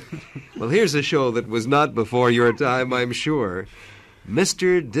time. Well, here's a show that was not before your time, I'm sure.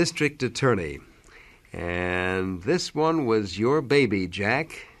 Mr. District Attorney. And this one was your baby,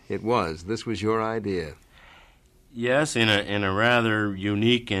 Jack. It was. This was your idea. Yes, in a rather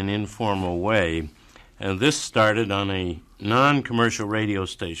unique and informal way. And this started on a non-commercial radio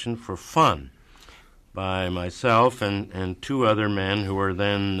station for fun by myself and two other men who were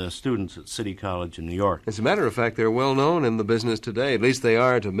then students at City College in New York. As a matter of fact, they're well known in the business today. At least they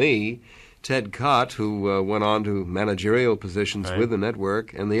are to me. Ted Cott, who went on to managerial positions with the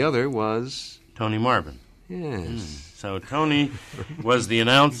network, and the other was... Tony Marvin. Yes. So Tony was the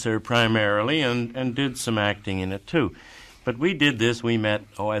announcer primarily and did some acting in it too. But we did this. We met,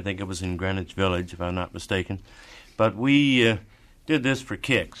 I think it was in Greenwich Village, if I'm not mistaken. But we did this for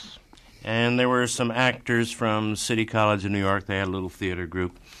kicks. And there were some actors from City College of New York. They had a little theater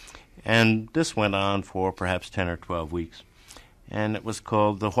group. And this went on for perhaps 10 or 12 weeks. And it was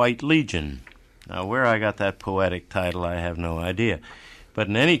called The White Legion. Now, where I got that poetic title, I have no idea. But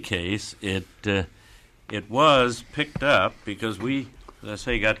in any case, it was picked up because we, as I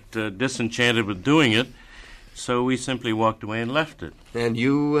say, got disenchanted with doing it. So we simply walked away and left it. And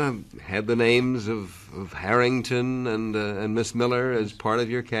you had the names of Harrington and Miss Miller as part of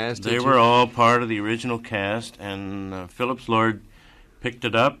your cast? They were all part of the original cast, and Phillips Lord picked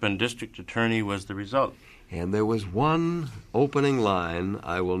it up, and District Attorney was the result. And there was one opening line,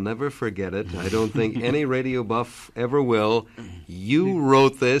 I will never forget it. I don't think any radio buff ever will. You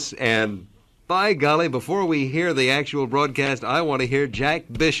wrote this, and... by golly, before we hear the actual broadcast, I want to hear Jack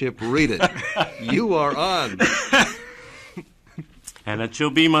Bishop read it. You are on. And it shall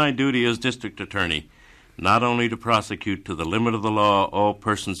be my duty as district attorney not only to prosecute to the limit of the law all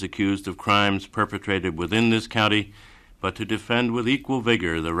persons accused of crimes perpetrated within this county, but to defend with equal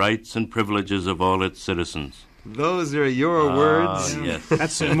vigor the rights and privileges of all its citizens. Those are your words. Yes.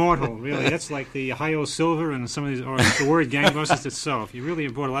 That's immortal, really. That's like the Ohio Silver and some of these, or the word gangbusters itself. You really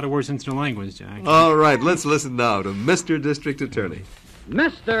brought a lot of words into the language, Jack. All right, let's listen now to Mr. District Attorney.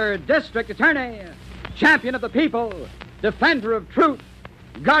 Mr. District Attorney, champion of the people, defender of truth,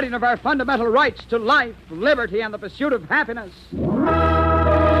 guardian of our fundamental rights to life, liberty, and the pursuit of happiness.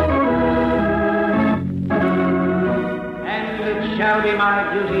 And it shall be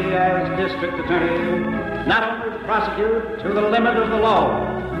my duty as District Attorney not only to prosecute to the limit of the law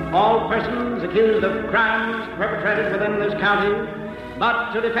all persons accused of crimes perpetrated within this county,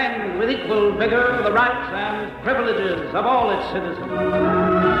 but to defend with equal vigor the rights and privileges of all its citizens.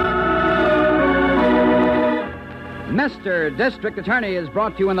 Mr. District Attorney is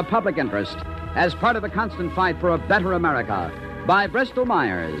brought to you in the public interest as part of the constant fight for a better America by Bristol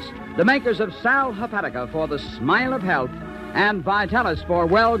Myers, the makers of Sal Hepatica for the smile of health and Vitalis for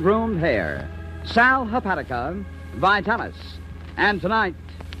well-groomed hair. Sal Hepatica, Vitalis. And tonight,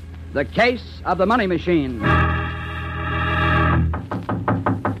 the case of the money machine.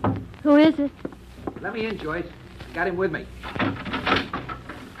 Who is it? Let me in, Joyce. Got him with me.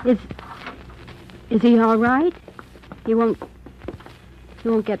 Is he all right? He won't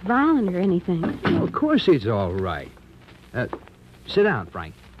get violent or anything. Well, of course he's all right. Sit down,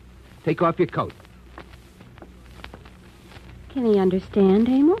 Frank. Take off your coat. Can he understand,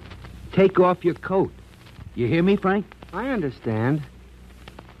 Emil? Take off your coat. You hear me, Frank? I understand.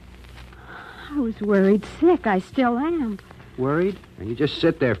 I was worried sick. I still am. Worried? And you just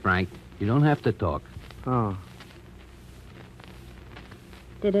sit there, Frank. You don't have to talk. Oh.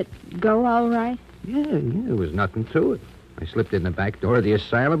 Did it go all right? Yeah, there was nothing to it. I slipped in the back door of the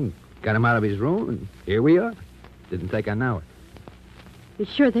asylum, got him out of his room, and here we are. Didn't take an hour. You're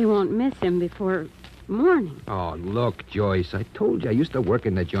sure they won't miss him before morning? Oh, look, Joyce, I told you I used to work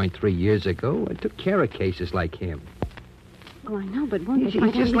in the joint 3 years ago. I took care of cases like him. Oh, I know, but won't they He's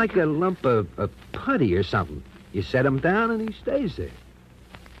find just out like a lump of putty or something. You set him down and he stays there.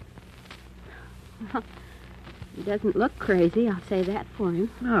 Well, he doesn't look crazy, I'll say that for him.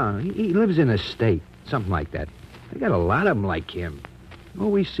 No, he lives in a state, something like that. I got a lot of them like him.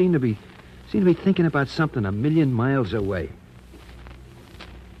 Always seem to be thinking about something a million miles away.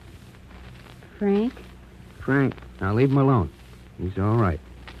 Frank? Frank. Now leave him alone. He's all right.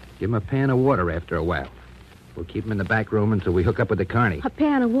 Give him a pan of water after a while. We'll keep him in the back room until we hook up with the carny. A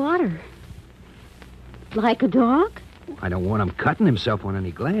pan of water? Like a dog? I don't want him cutting himself on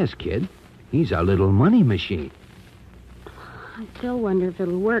any glass, kid. He's a little money machine. I still wonder if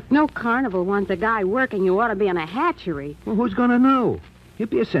it'll work. No carnival wants a guy working who ought to be in a hatchery. Well, who's going to know?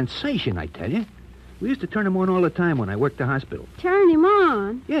 He'd be a sensation, I tell you. We used to turn him on all the time when I worked the hospital. Turn him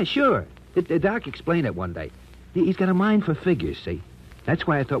on? Yeah, sure. The doc explained it one day. He's got a mind for figures, see? That's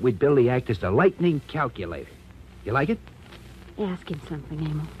why I thought we'd build the act as the lightning calculator. You like it? Ask him something,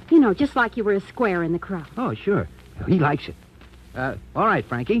 Emil. You know, just like you were a square in the crowd. Oh, sure. He likes it. All right,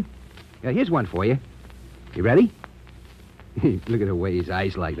 Frankie. Here's one for you. You ready? Look at the way his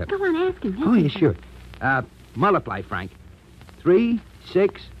eyes light up. Go on, ask him. Oh, yeah, sure. Multiply, Frank. 3,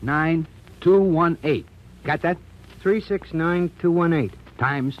 6, 9, 2, 1, 8. Got that? 369,218.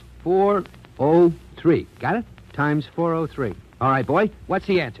 Times 403. Got it? Times 403. All right, boy. What's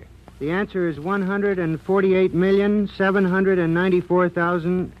the answer? The answer is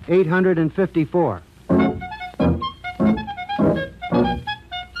 148,794,854.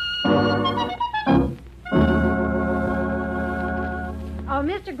 Oh,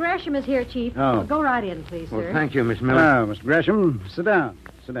 Mr. Gresham is here, Chief. Oh. Go right in, please, sir. Well, thank you, Miss Miller. Mr. Gresham, sit down.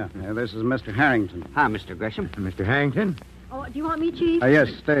 Sit down. This is Mr. Harrington. Hi, Mr. Gresham. Mr. Harrington? Oh, do you want me, Chief? Yes,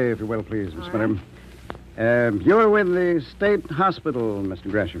 stay if you will, please, Miss Miller. You're with the state hospital,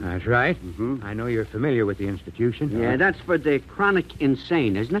 Mr. Gresham. That's right. Mm-hmm. I know you're familiar with the institution. Yeah, that's for the chronic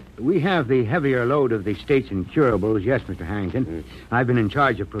insane, isn't it? We have the heavier load of the state's incurables, yes, Mr. Harrington. I've been in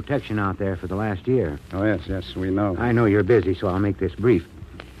charge of protection out there for the last year. Oh, yes, we know. I know you're busy, so I'll make this brief.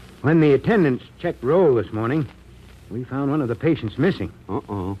 When the attendants checked roll this morning, we found one of the patients missing.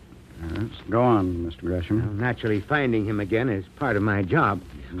 Uh-oh. Yes, go on, Mr. Gresham. Naturally, finding him again is part of my job.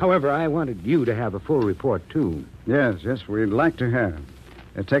 However, I wanted you to have a full report, too. Yes, we'd like to have.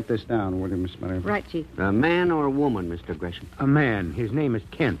 Take this down, will you, Miss Miller? Right, Chief. A man or a woman, Mr. Gresham? A man. His name is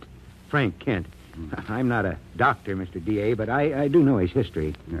Kent. Frank Kent. I'm not a doctor, Mr. D.A., but I do know his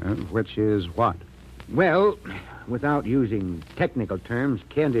history. Which is what? Well, without using technical terms,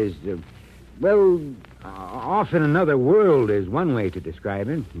 Kent is, off in another world is one way to describe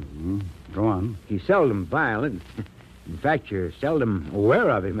him. Mm-hmm. Go on. He's seldom violent. In fact, you're seldom aware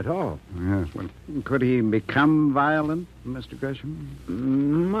of him at all. Yes, well, could he become violent, Mr.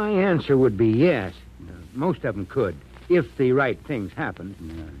 Gresham? My answer would be yes. Most of them could, if the right things happen.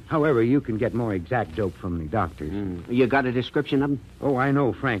 Yes. However, you can get more exact dope from the doctors. You got a description of him? Oh, I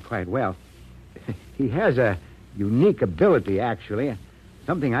know Frank quite well. He has a unique ability, actually.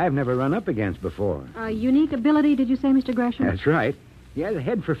 Something I've never run up against before. Unique ability, did you say, Mr. Gresham? That's right. He has a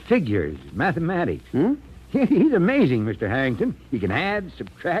head for figures, mathematics. He's amazing, Mr. Harrington. He can add,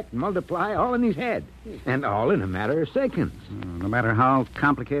 subtract, multiply, all in his head. And all in a matter of seconds. No matter how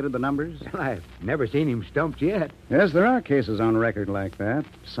complicated the numbers? Well, I've never seen him stumped yet. Yes, there are cases on record like that.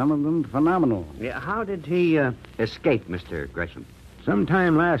 Some of them phenomenal. Yeah, how did he escape, Mr. Gresham?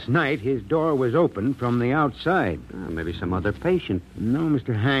 Sometime last night, his door was open from the outside. Maybe some other patient. No,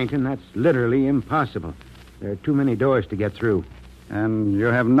 Mr. Harrington, that's literally impossible. There are too many doors to get through. And you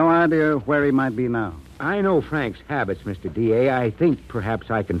have no idea where he might be now? I know Frank's habits, Mr. D.A. I think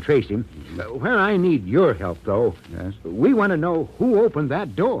perhaps I can trace him. Where I need your help, though, yes, we want to know who opened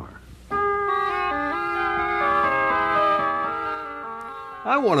that door.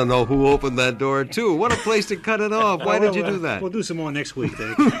 I want to know who opened that door, too. What a place to cut it off. Why did you do that? We'll do some more next week,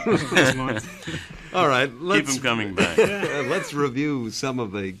 Dave. Next month. All right. Keep them coming back. Let's review some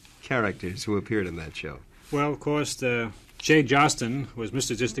of the characters who appeared in that show. Well, of course, Jay Jostin was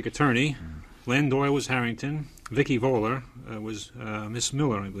Mr. District Attorney. Len Doyle was Harrington. Vicky Voller was Miss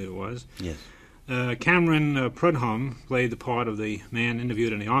Miller, I believe it was. Yes. Cameron Prudhomme played the part of the man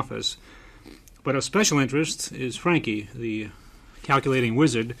interviewed in the office. But of special interest is Frankie, the calculating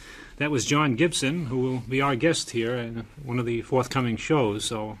wizard. That was John Gibson, who will be our guest here in one of the forthcoming shows.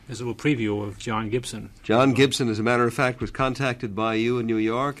 So there's a little preview of John Gibson. John Gibson, as a matter of fact, was contacted by you in New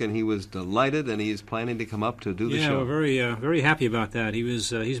York, and he was delighted, and he's planning to come up to do the show. Yeah, we're very happy about that.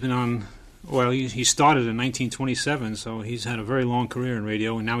 He's been on. Well, he started in 1927, so he's had a very long career in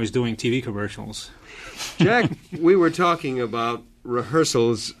radio, and now he's doing TV commercials. Jack, we were talking about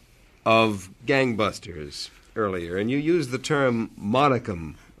rehearsals of gangbusters earlier, and you used the term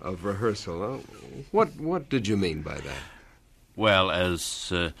modicum of rehearsal. What did you mean by that? Well,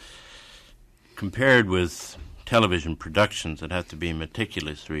 as compared with television productions that have to be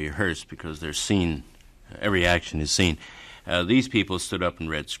meticulously rehearsed because they're seen, every action is seen, these people stood up and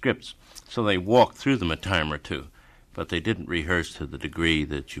read scripts. So they walked through them a time or two, but they didn't rehearse to the degree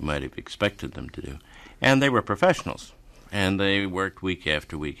that you might have expected them to do. And they were professionals, and they worked week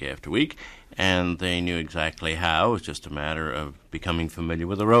after week after week, and they knew exactly how. It was just a matter of becoming familiar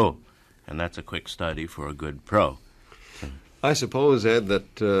with the role, and that's a quick study for a good pro. I suppose, Ed,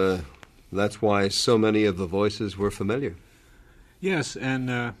 that that's why so many of the voices were familiar. Yes,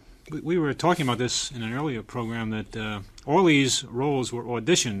 and we were talking about this in an earlier program, that all these roles were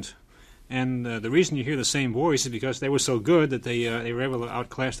auditioned. And the reason you hear the same voice is because they were so good that they were able to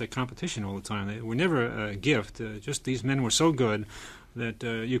outclass their competition all the time. They were never a gift. Just these men were so good. that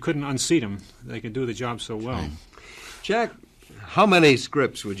you couldn't unseat them. They could do the job so well. Jack, how many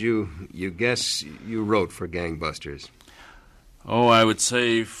scripts would you guess you wrote for Gangbusters? Oh, I would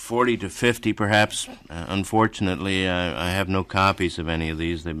say 40 to 50, perhaps. Unfortunately, I have no copies of any of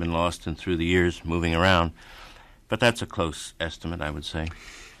these. They've been lost through the years, moving around. But that's a close estimate, I would say.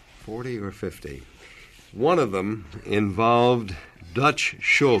 40 or 50. One of them involved Dutch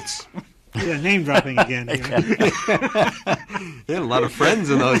Schultz. Yeah, name dropping again. You had a lot of friends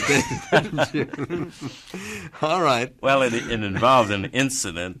in those days, didn't you? All right. Well, it involved an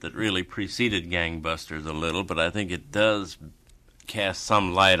incident that really preceded Gangbusters a little, but I think it does cast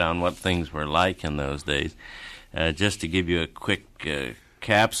some light on what things were like in those days. Just to give you a quick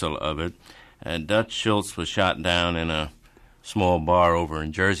capsule of it, Dutch Schultz was shot down in a small bar over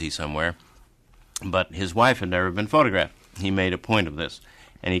in Jersey somewhere, but his wife had never been photographed. He made a point of this,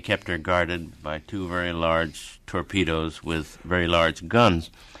 and he kept her guarded by 2 very large torpedoes with very large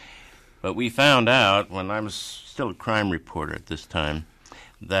guns. But we found out, when I was still a crime reporter at this time,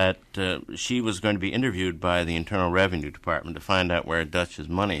 that she was going to be interviewed by the Internal Revenue Department to find out where Dutch's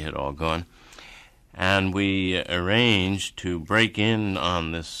money had all gone. And we arranged to break in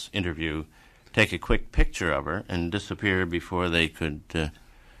on this interview, take a quick picture of her, and disappear before they could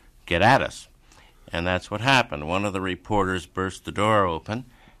get at us. And that's what happened. One of the reporters burst the door open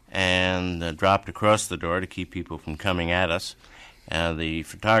and dropped across the door to keep people from coming at us. The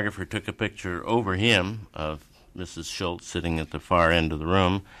photographer took a picture over him of Mrs. Schultz sitting at the far end of the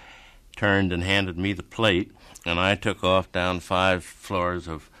room, turned and handed me the plate, and I took off down 5 floors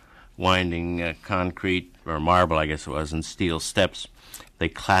of winding concrete, or marble, I guess it was, and steel steps. They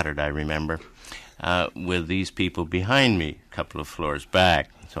clattered, I remember, with these people behind me, a couple of floors back.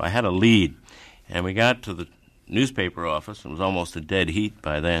 So I had a lead, and we got to the newspaper office. It was almost a dead heat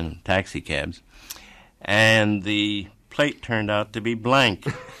by then, taxi cabs, and the plate turned out to be blank.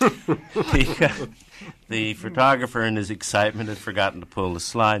 The photographer, in his excitement, had forgotten to pull the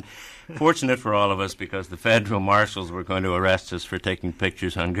slide. Fortunate for all of us, because the federal marshals were going to arrest us for taking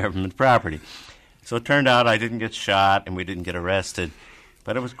pictures on government property. So it turned out I didn't get shot and we didn't get arrested,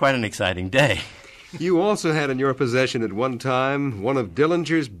 but it was quite an exciting day. You also had in your possession at one time one of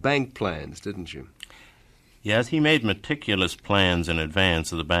Dillinger's bank plans, didn't you? Yes, he made meticulous plans in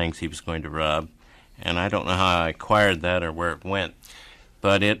advance of the banks he was going to rob, and I don't know how I acquired that or where it went.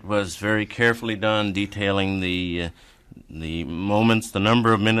 But it was very carefully done, detailing the moments, the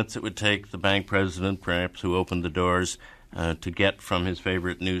number of minutes it would take the bank president, perhaps, who opened the doors, to get from his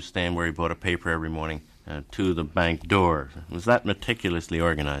favorite newsstand where he bought a paper every morning to the bank door. It was that meticulously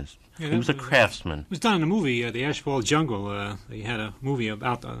organized. Yeah, he was a craftsman. It was done in a movie, The Ashfall Jungle. They had a movie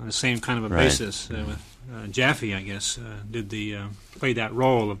about on the same kind of a basis. With Jaffe, I guess, played that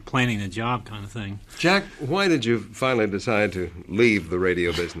role of planning the job kind of thing. Jack, why did you finally decide to leave the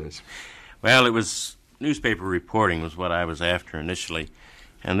radio business? Well, it was newspaper reporting was what I was after initially,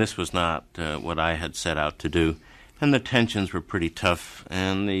 and this was not what I had set out to do. And the tensions were pretty tough,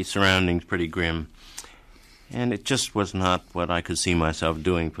 and the surroundings pretty grim. And it just was not what I could see myself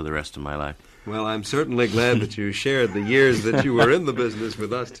doing for the rest of my life. Well, I'm certainly glad that you shared the years that you were in the business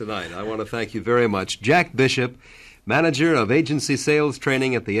with us tonight. I want to thank you very much. Jack Bishop, manager of agency sales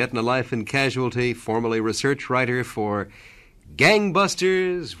training at the Aetna Life and Casualty, formerly research writer for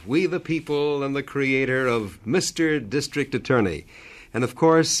Gangbusters, We the People, and the creator of Mr. District Attorney. And, of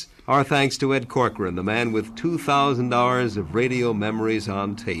course, our thanks to Ed Corcoran, the man with 2,000 hours of radio memories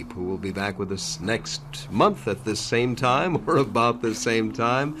on tape, who will be back with us next month at this same time or about this same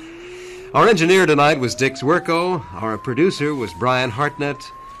time. Our engineer tonight was Dick Zwerko. Our producer was Brian Hartnett.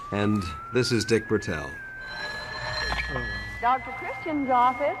 And this is Dick Bertell. Dr. Christian's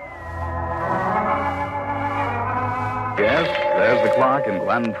office. Yes, there's the clock in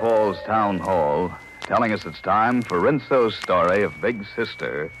Glen Falls Town Hall, telling us it's time for Rinso's story of Big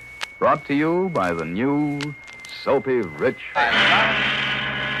Sister, brought to you by the new, soapy, rich...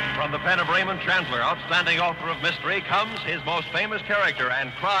 From the pen of Raymond Chandler, outstanding author of mystery, comes his most famous character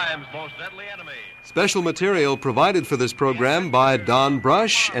and crime's most deadly enemy. Special material provided for this program by Don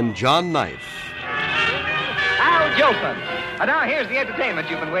Brush and John Knife. Al Jolson. And now here's the entertainment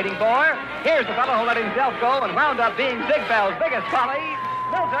you've been waiting for. Here's the fellow who let himself go and wound up being Zig Bell's biggest collie,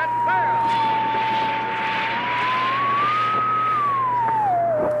 Milton Berle.